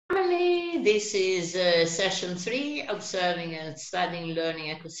Finally, this is session 3, Observing and Studying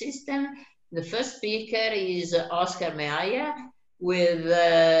Learning Ecosystem. The first speaker is Óscar Mealha with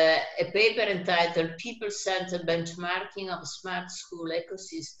a paper entitled People-Centered Benchmarking of Smart School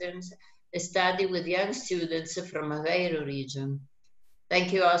Ecosystems, a study with young students from Aveiro region.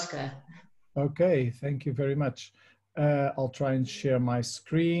 Thank you, Óscar. Okay, thank you very much. I'll try and share my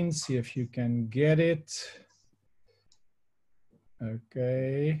screen, see if you can get it.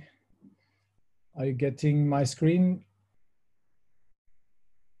 Okay. Are you getting my screen?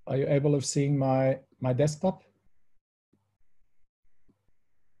 Are you able of seeing my desktop?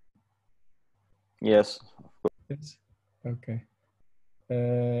 Yes. Yes. Okay.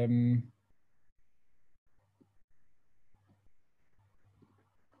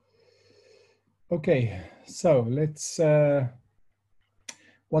 Okay, so let's,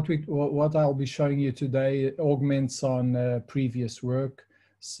 what I'll be showing you today augments on previous work.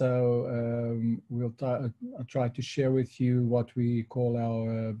 So I'll try to share with you what we call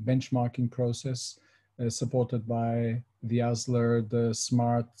our benchmarking process, supported by the SLERD, the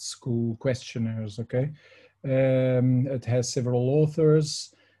Smart School Questionnaires, okay? It has several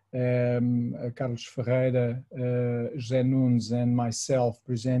authors, Carlos Ferreira, José Nunes and myself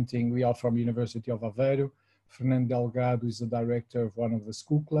presenting. We are from University of Aveiro. Fernando Delgado is the director of one of the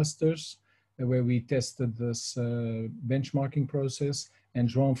school clusters where we tested this benchmarking process. And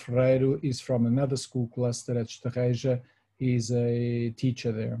João Ferreira is from another school cluster at Ferreira. He's a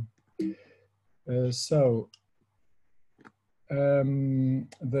teacher there.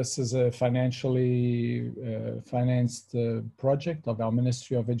 This is a financially financed project of our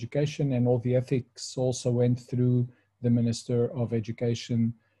Ministry of Education, and all the ethics also went through the Minister of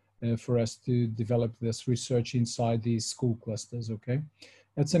Education for us to develop this research inside these school clusters, okay?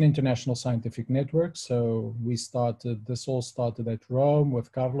 It's an international scientific network, so we started, this all started at Rome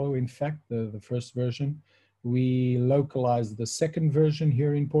with Carlo, in fact, the first version. We localized the second version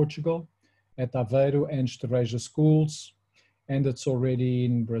here in Portugal at Aveiro and Ferreira schools, and it's already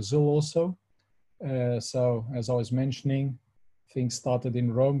in Brazil also. So as I was mentioning, things started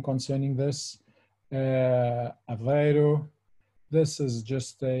in Rome concerning this. Aveiro, this is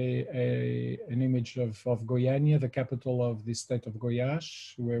just an image of Goiânia, the capital of the state of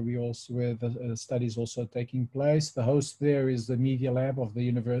Goiás, where the study is also taking place. The host there is the Media Lab of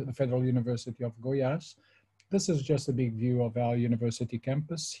the Federal University of Goiás. This is just a big view of our university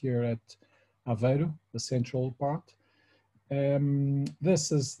campus here at Aveiro, the central part.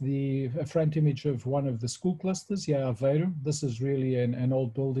 This is the front image of one of the school clusters, Aveiro. This is really an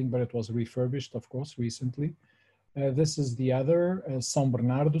old building, but it was refurbished, of course, recently. This is the other, São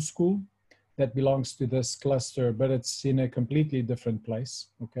Bernardo school, that belongs to this cluster, but it's in a completely different place.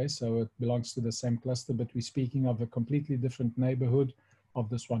 Okay, so it belongs to the same cluster, but we're speaking of a completely different neighborhood of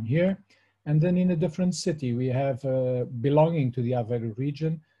this one here. And then in a different city, we have belonging to the Aveiro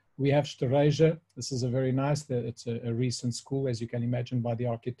region, we have Ferreira. This is a very nice, it's a recent school, as you can imagine by the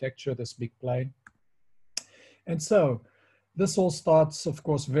architecture, this big plain. And so this all starts, of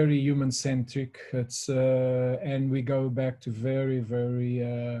course, very human-centric. It's and we go back to very, very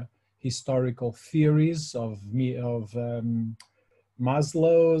historical theories of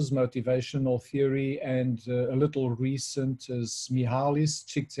Maslow's motivational theory, and a little recent is Mihaly's,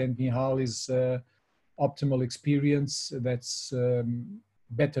 Csikszentmihalyi's optimal experience. That's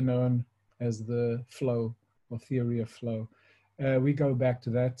better known as the flow, or theory of flow. We go back to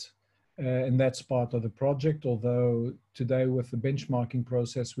that. And that's part of the project, although today with the benchmarking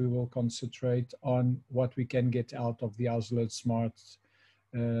process, we will concentrate on what we can get out of the SLERD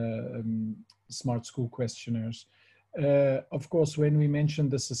smart school questionnaires. Of course, when we mention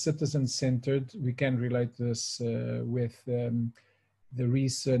this is citizen-centered, we can relate this with the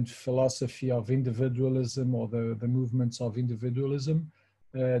recent philosophy of individualism, or the movements of individualism.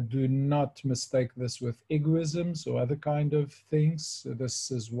 Do not mistake this with egoisms or other kind of things. This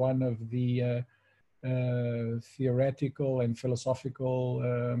is one of the theoretical and philosophical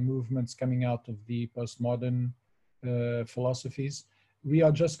movements coming out of the postmodern philosophies. We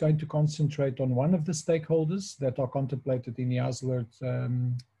are just going to concentrate on one of the stakeholders that are contemplated in the SLERD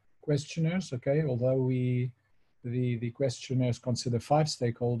questionnaires, okay? Although the questionnaires consider 5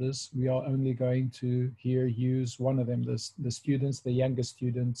 stakeholders, we are only going to here use one of them, the students, the younger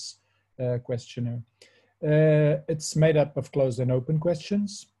students questionnaire. It's made up of closed and open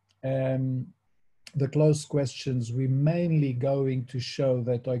questions. The closed questions, we're mainly going to show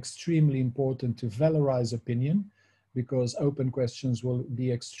that are extremely important to valorize opinion, because open questions will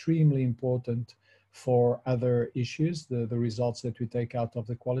be extremely important for other issues, the results that we take out of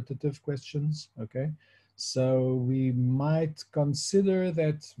the qualitative questions, okay? So we might consider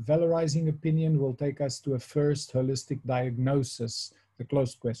that valorizing opinion will take us to a first holistic diagnosis, the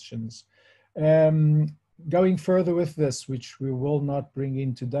closed questions. Going further with this, which we will not bring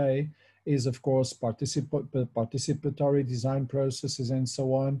in today, is of course participatory design processes and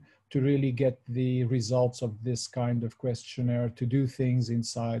so on, to really get the results of this kind of questionnaire to do things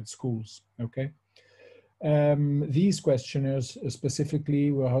inside schools, okay? These questionnaires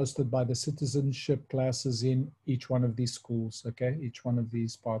specifically were hosted by the citizenship classes in each one of these schools, okay, each one of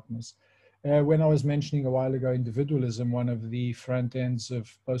these partners. When I was mentioning a while ago individualism, one of the front ends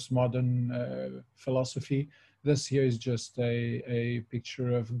of postmodern philosophy, this here is just a picture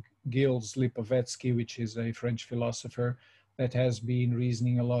of Gilles Lipovetsky, which is a French philosopher that has been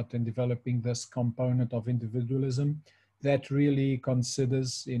reasoning a lot and developing this component of individualism that really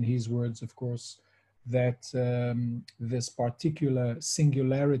considers, in his words, of course, that this particular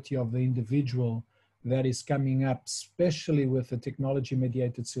singularity of the individual that is coming up, especially with the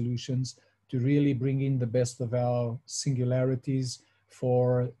technology-mediated solutions, to really bring in the best of our singularities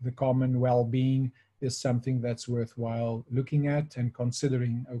for the common well-being, is something that's worthwhile looking at and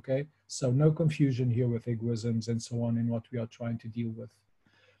considering, okay? So no confusion here with egoisms and so on in what we are trying to deal with.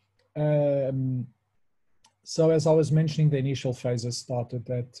 So as I was mentioning, the initial phases started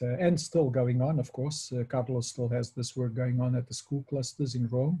at, and still going on, of course. Carlos still has this work going on at the school clusters in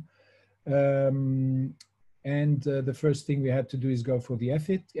Rome. The first thing we had to do is go for the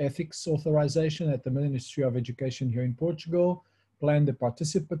ethics authorization at the Ministry of Education here in Portugal, plan the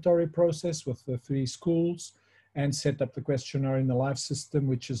participatory process with the 3 schools, and set up the questionnaire in the live system,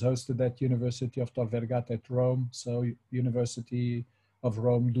 which is hosted at University of Tor Vergata at Rome, so University of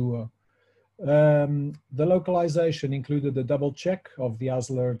Rome Duo. The localization included a double check of the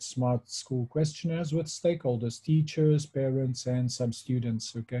SLERD Smart School questionnaires with stakeholders, teachers, parents, and some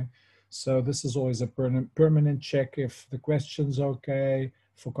students, okay? So this is always a permanent check if the question's okay,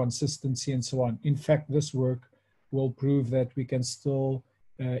 for consistency and so on. In fact, this work will prove that we can still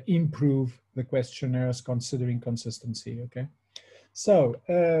improve the questionnaires considering consistency, okay? So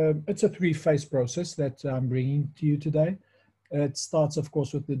it's a 3-phase process that I'm bringing to you today. It starts, of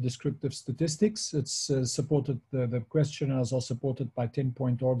course, with the descriptive statistics. It's supported, the questionnaires are supported by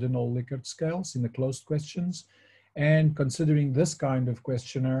 10-point ordinal Likert scales in the closed questions. And considering this kind of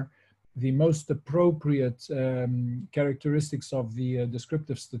questionnaire, the most appropriate characteristics of the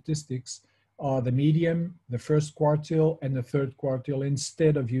descriptive statistics are the median, the first quartile, and the third quartile,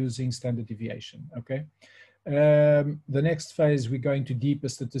 instead of using standard deviation, okay? The next phase, we're going to deeper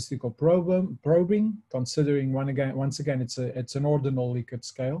statistical probing, considering once again, it's an ordinal Likert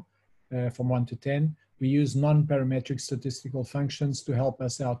scale from 1 to 10. We use non-parametric statistical functions to help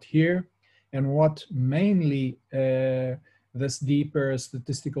us out here. And what mainly this deeper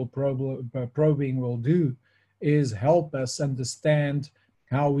statistical probing will do is help us understand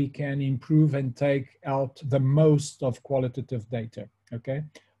how we can improve and take out the most of qualitative data, okay?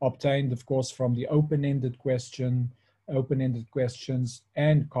 Obtained, of course, from the open-ended questions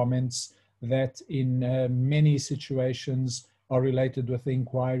and comments that in many situations are related with the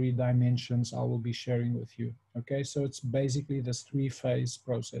inquiry dimensions I will be sharing with you, okay? So it's basically this 3-phase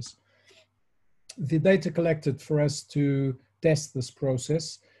process. The data collected for us to test this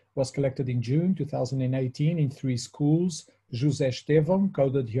process was collected in June 2018 in 3 schools: José Estevão,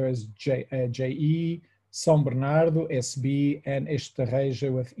 coded here as JE, São Bernardo, SB, and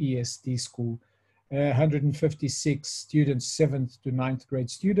Estarreja with EST school. 156 students, 7th to 9th grade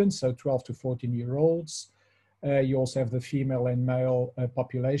students, so 12 to 14-year-olds. You also have the female and male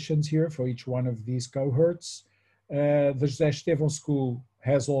populations here for each one of these cohorts. The José Estevão school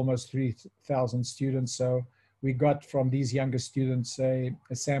has almost 3,000 students, so we got from these younger students a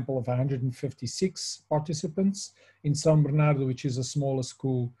sample of 156 participants. In São Bernardo, which is a smaller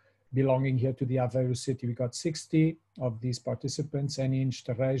school belonging here to the Aveiro city, we got 60 of these participants, and in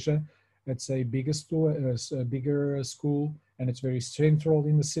Estarreja, it's a bigger school, and it's very central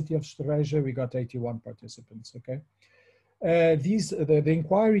in the city of Estarreja. We got 81 participants, okay? The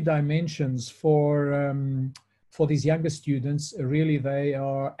inquiry dimensions for these younger students, really they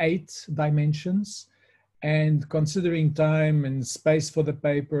are 8 dimensions. And considering time and space for the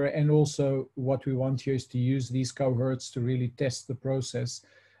paper, and also what we want here is to use these cohorts to really test the process,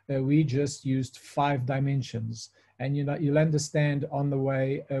 we just used 5 dimensions. And you'll understand on the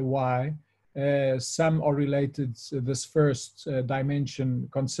way why. Some are related to this first dimension,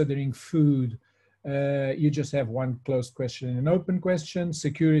 considering food. You just have 1 closed question and an open question.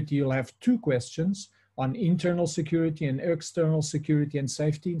 Security, you'll have 2 questions on internal security and external security and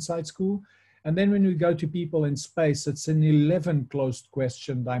safety inside school. And then when we go to people in space, it's an 11 closed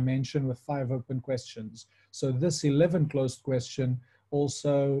question dimension with 5 open questions. So this 11 closed question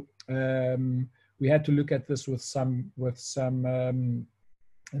also, we had to look at this with some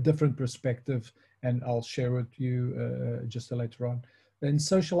different perspective, and I'll share with you just later on. Then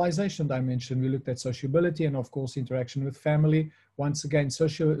socialization dimension, we looked at sociability and of course interaction with family. Once again,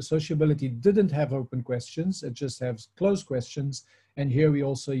 sociability didn't have open questions, it just has closed questions. And here we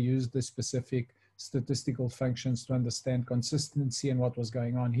also used the specific statistical functions to understand consistency and what was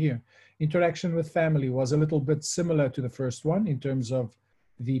going on here. Interaction with family was a little bit similar to the first one in terms of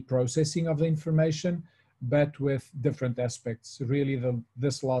the processing of the information, but with different aspects. Really,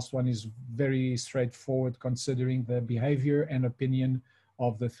 this last one is very straightforward considering the behavior and opinion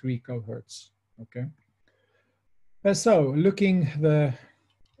of the 3 cohorts, okay? So looking the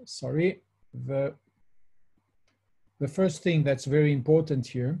first thing that's very important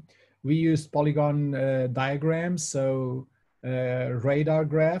here, we used polygon diagrams, so radar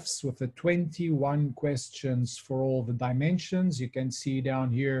graphs with the 21 questions for all the dimensions. You can see down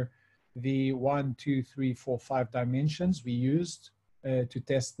here the 1, 2, 3, 4, 5 dimensions we used to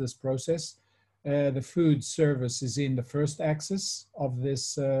test this process. The food service is in the first axis of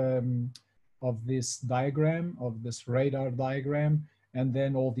this diagram, of this radar diagram, and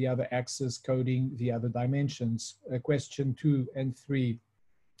then all the other axes coding the other dimensions. Question 2 and 3,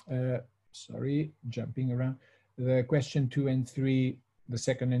 jumping around. The question 2 and 3, the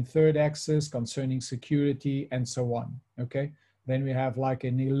second and third axis concerning security and so on, okay? Then we have like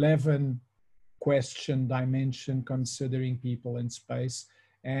an 11 question dimension considering people in space,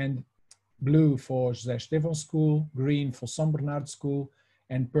 and blue for José Estevão School, green for São Bernardo School,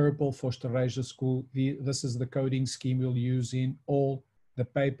 and purple for Estereja School. This is the coding scheme we'll use in all the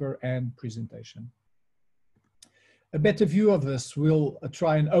paper and presentation. A better view of this, we'll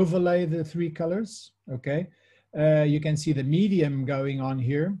try and overlay the 3 colors, okay? You can see the medium going on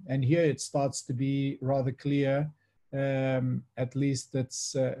here, and here it starts to be rather clear. At least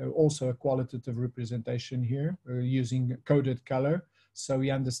it's also a qualitative representation here. We're using coded color, so we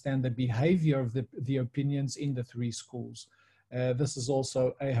understand the behavior of the opinions in the 3 schools. This is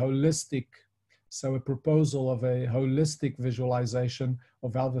also a holistic, so a proposal of a holistic visualization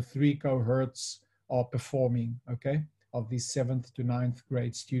of how the 3 cohorts are performing, okay, of these 7th to 9th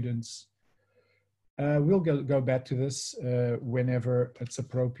grade students. We'll go back to this whenever it's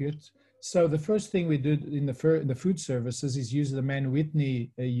appropriate. So the first thing we did in the food services is use the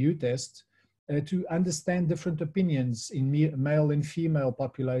Mann-Whitney U-test to understand different opinions in male and female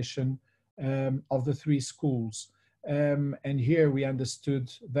population of the 3 schools. And here we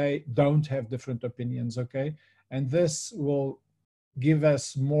understood they don't have different opinions, okay? And this will give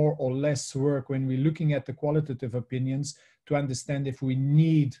us more or less work when we're looking at the qualitative opinions to understand if we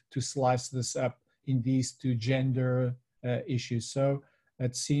need to slice this up in these 2 gender issues. So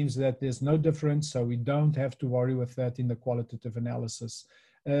it seems that there's no difference, so we don't have to worry with that in the qualitative analysis.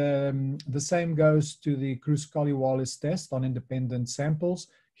 The same goes to the Kruskal-Wallis test on independent samples.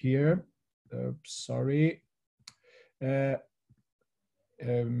 Here,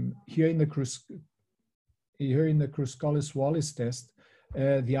 here in the Kruskal-Wallis test,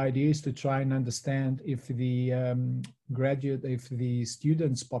 the idea is to try and understand if the if the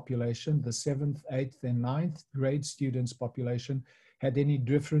students population, the 7th, 8th, and 9th grade students population, had any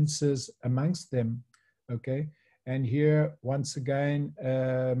differences amongst them, okay? And here, once again,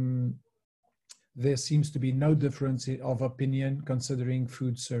 there seems to be no difference of opinion considering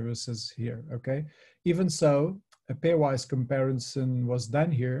food services here, okay? Even so, a pairwise comparison was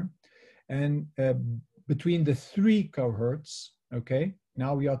done here, and between the 3 cohorts, okay?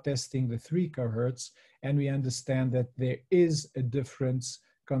 Now we are testing the 3 cohorts, and we understand that there is a difference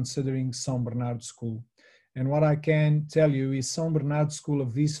considering São Bernardo School. And what I can tell you is São Bernardo School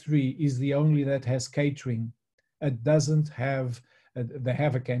of these 3 is the only that has catering. It doesn't have, they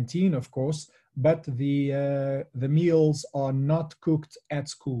have a canteen, of course, but the meals are not cooked at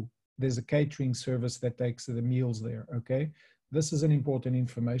school. There's a catering service that takes the meals there, okay? This is an important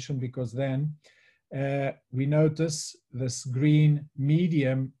information because then we notice this green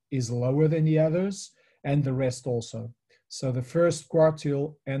medium is lower than the others and the rest also. So the first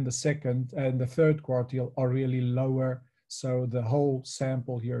quartile and the second and the third quartile are really lower. So the whole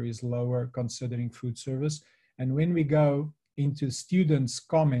sample here is lower considering food service. And when we go into students'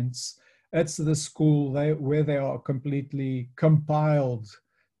 comments, it's the school where they are completely compiled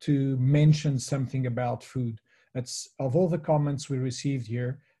to mention something about food. It's of all the comments we received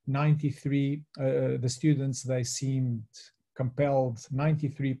here, 93, the students, they seemed compelled,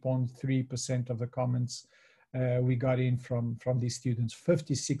 93.3% of the comments we got in from these students.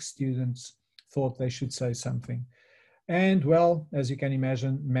 56 students thought they should say something. And well, as you can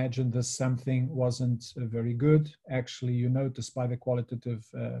imagine this something wasn't very good. Actually, you notice by the qualitative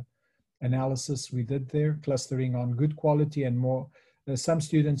analysis we did there, clustering on good quality and more. Some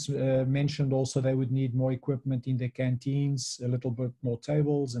students mentioned also they would need more equipment in their canteens, a little bit more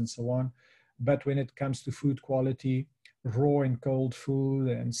tables and so on. But when it comes to food quality, raw and cold food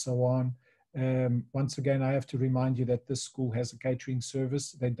and so on, once again, I have to remind you that this school has a catering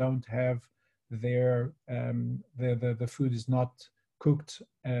service. They don't have the food is not cooked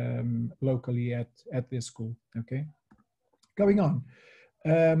locally at their school. Okay, going on.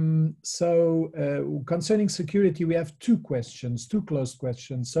 Concerning security, we have two closed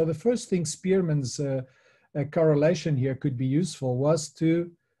questions. So the first thing, Spearman's correlation here could be useful was to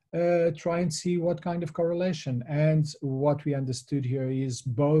try and see what kind of correlation. And what we understood here is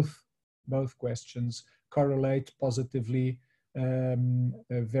both questions correlate positively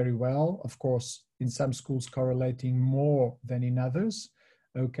very well. Of course, in some schools correlating more than in others.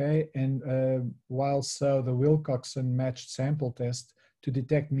 Okay, and while so the Wilcoxon matched sample test to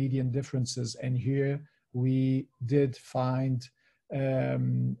detect median differences, and here we did find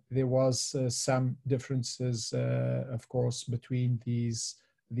there was some differences, of course, between these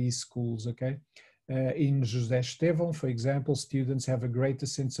schools. Okay, in José Estevão, for example, students have a greater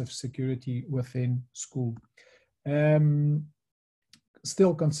sense of security within school.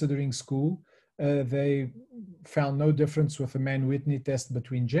 Still considering school, they found no difference with the Mann-Whitney test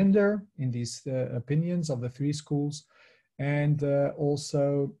between gender in these opinions of the three schools. And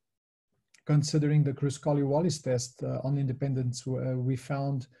also considering the Kruskali-Wallis test on independence, we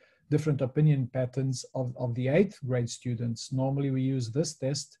found different opinion patterns of the 8th grade students. Normally we use this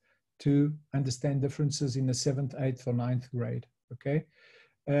test to understand differences in the 7th, 8th or 9th grade, okay?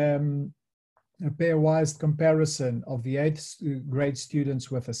 A pairwise comparison of the 8th grade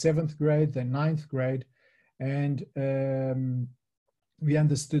students with the 7th grade, the 9th grade, and we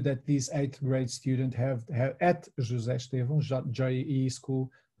understood that these 8th grade students have at José Estevão, JE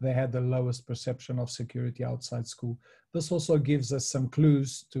school, they had the lowest perception of security outside school. This also gives us some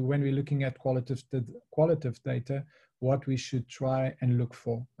clues to when we're looking at qualitative data, what we should try and look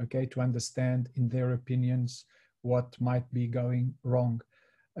for, okay, to understand in their opinions what might be going wrong.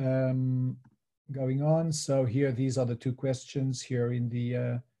 Going on, so here, these are the two questions here in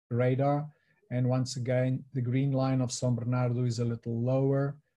the radar. And once again, the green line of São Bernardo is a little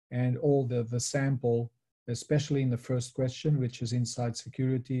lower, and all the sample, especially in the first question, which is inside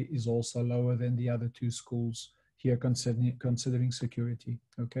security, is also lower than the other two schools here considering security,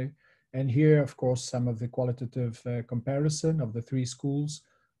 okay? And here, of course, some of the qualitative comparison of the three schools,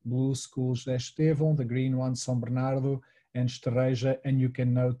 blue school José Estevão, the green one São Bernardo, and Estereja, and you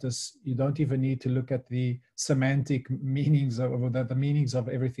can notice you don't even need to look at the semantic meanings of the meanings of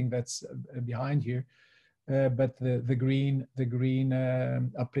everything that's behind here, but the green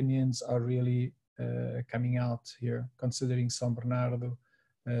opinions are really coming out here, considering São Bernardo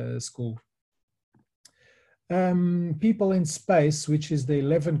school. People in space, which is the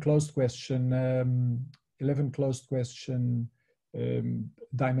 11 closed question,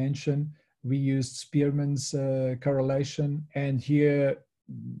 dimension. We used Spearman's correlation, and here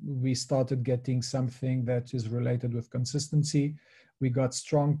we started getting something that is related with consistency. We got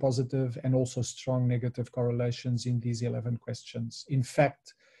strong positive and also strong negative correlations in these 11 questions. In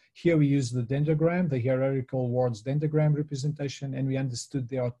fact, here we use the dendrogram, the hierarchical wards dendrogram representation, and we understood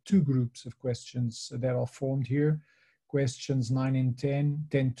there are two groups of questions that are formed here. Questions 9 and 10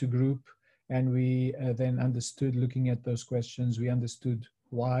 tend to group, and we then understood, looking at those questions, we understood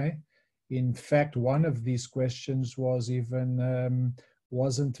why. In fact, one of these questions was even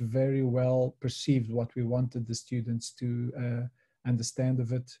wasn't very well perceived what we wanted the students to understand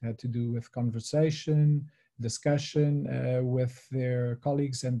of it. Had to do with conversation, discussion with their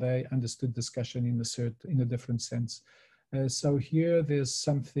colleagues, and they understood discussion in a different sense. So here there's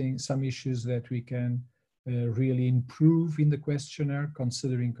some issues that we can really improve in the questionnaire,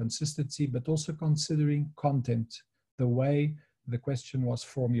 considering consistency, but also considering content, the way the question was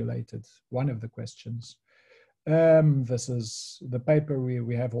formulated, one of the questions. This is the paper,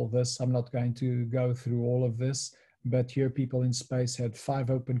 we have all this. I'm not going to go through all of this, but here people in space had 5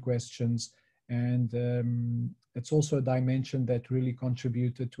 open questions, and it's also a dimension that really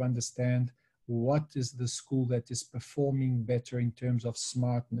contributed to understand what is the school that is performing better in terms of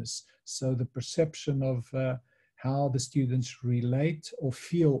smartness. So the perception of how the students relate or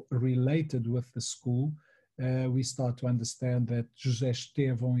feel related with the school, we start to understand that José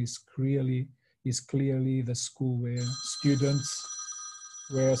Estevão is clearly the school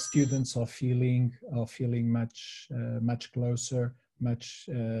where students are feeling much closer,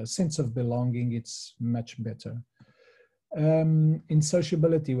 sense of belonging, it's much better. In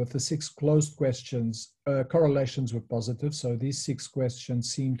sociability, with the 6 closed questions, correlations were positive. So these 6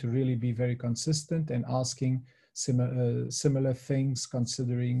 questions seem to really be very consistent and asking similar things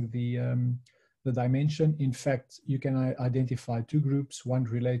considering the dimension. In fact, you can identify 2 groups, one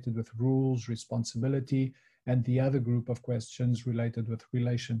related with rules, responsibility, and the other group of questions related with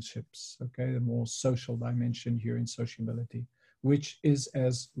relationships, okay? The more social dimension here in sociability, which is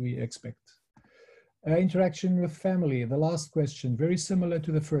as we expect. Interaction with family, the last question, very similar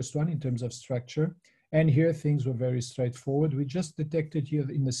to the first one in terms of structure. And here things were very straightforward. We just detected here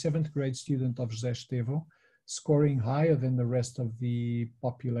in the 7th grade student of José Estevão, scoring higher than the rest of the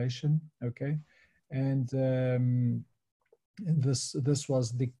population, okay? And this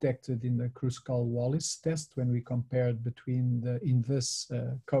was detected in the Kruskal-Wallis test when we compared between in this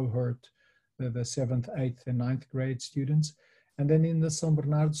cohort, the 7th, 8th, and 9th grade students. And then in the São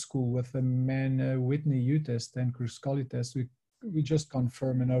Bernardo school with the Whitney U test and Kruskal test, we just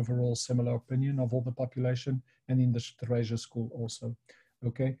confirm an overall similar opinion of all the population, and in the Teresa school also,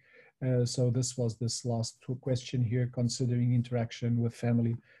 okay? So this was this last question here, considering interaction with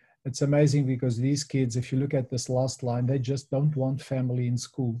family. It's amazing because these kids, if you look at this last line, they just don't want family in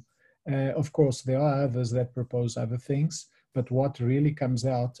school. Of course, there are others that propose other things, but what really comes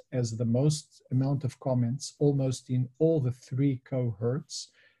out as the most amount of comments, almost in all the 3 cohorts,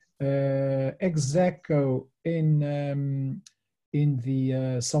 exacto in the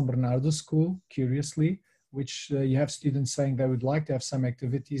São Bernardo school, curiously, which you have students saying they would like to have some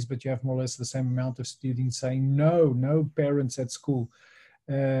activities, but you have more or less the same amount of students saying no parents at school.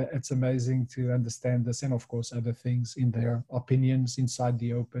 It's amazing to understand this, and of course other things in their opinions inside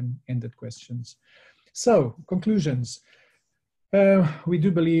the open-ended questions. So, conclusions. We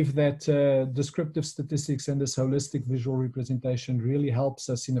do believe that descriptive statistics and this holistic visual representation really helps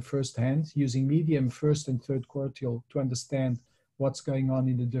us in the first hand, using medium, first and third quartile to understand what's going on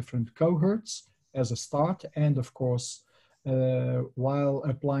in the different cohorts as a start, and of course, while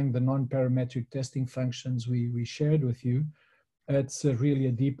applying the non-parametric testing functions we shared with you, it's really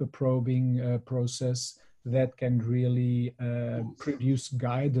a deeper probing process that can really produce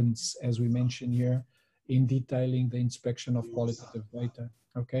guidance, as we mentioned here, in detailing the inspection of qualitative data,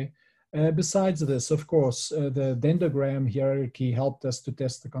 okay? Besides this, of course, the dendrogram hierarchy helped us to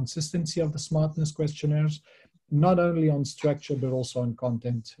test the consistency of the smartness questionnaires, not only on structure, but also on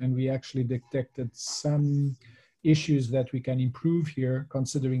content. And we actually detected some issues that we can improve here,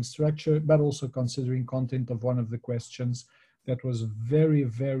 considering structure, but also considering content of one of the questions that was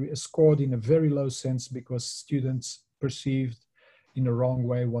scored in a very low sense because students perceived in the wrong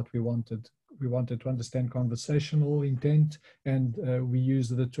way what we wanted. We wanted to understand conversational intent, and we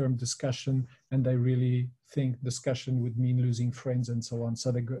used the term discussion, and they really think discussion would mean losing friends and so on.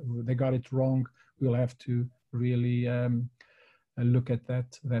 So they got it wrong. We'll have to really look at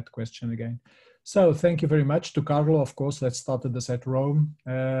that question again. So thank you very much to Carlo, of course, that started this at Rome,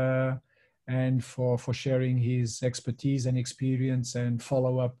 and for sharing his expertise and experience and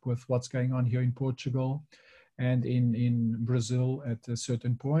follow up with what's going on here in Portugal and in Brazil at a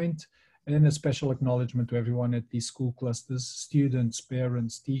certain point. And then a special acknowledgement to everyone at these school clusters, students,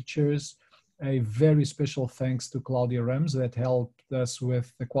 parents, teachers. A very special thanks to Claudia Rams that helped us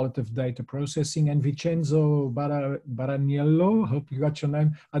with the qualitative data processing, and Vincenzo Baraniello, hope you got your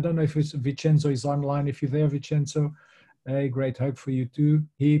name. I don't know if Vincenzo is online. If you're there, Vincenzo, a great hope for you too.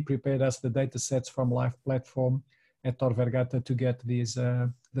 He prepared us the data sets from Live Platform at Tor Vergata to get these,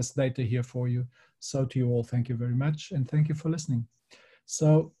 this data here for you. So to you all, thank you very much, and thank you for listening.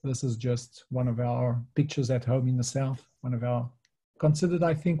 So this is just one of our pictures at home in the south, one of our, considered,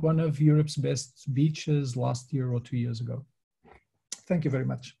 I think, one of Europe's best beaches last year or 2 years ago. Thank you very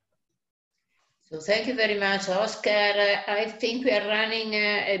much. So thank you very much, Oscar. I think we are running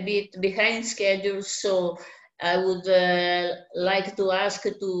a bit behind schedule, so I would like to ask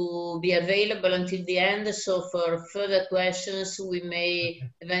to be available until the end. So for further questions, we may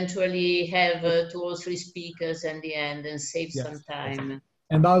eventually have 2 or 3 speakers at the end and save some time.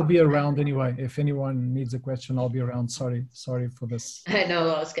 And I'll be around anyway. If anyone needs a question, I'll be around. Sorry for this. I know,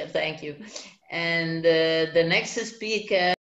 Oscar, thank you. And the next speaker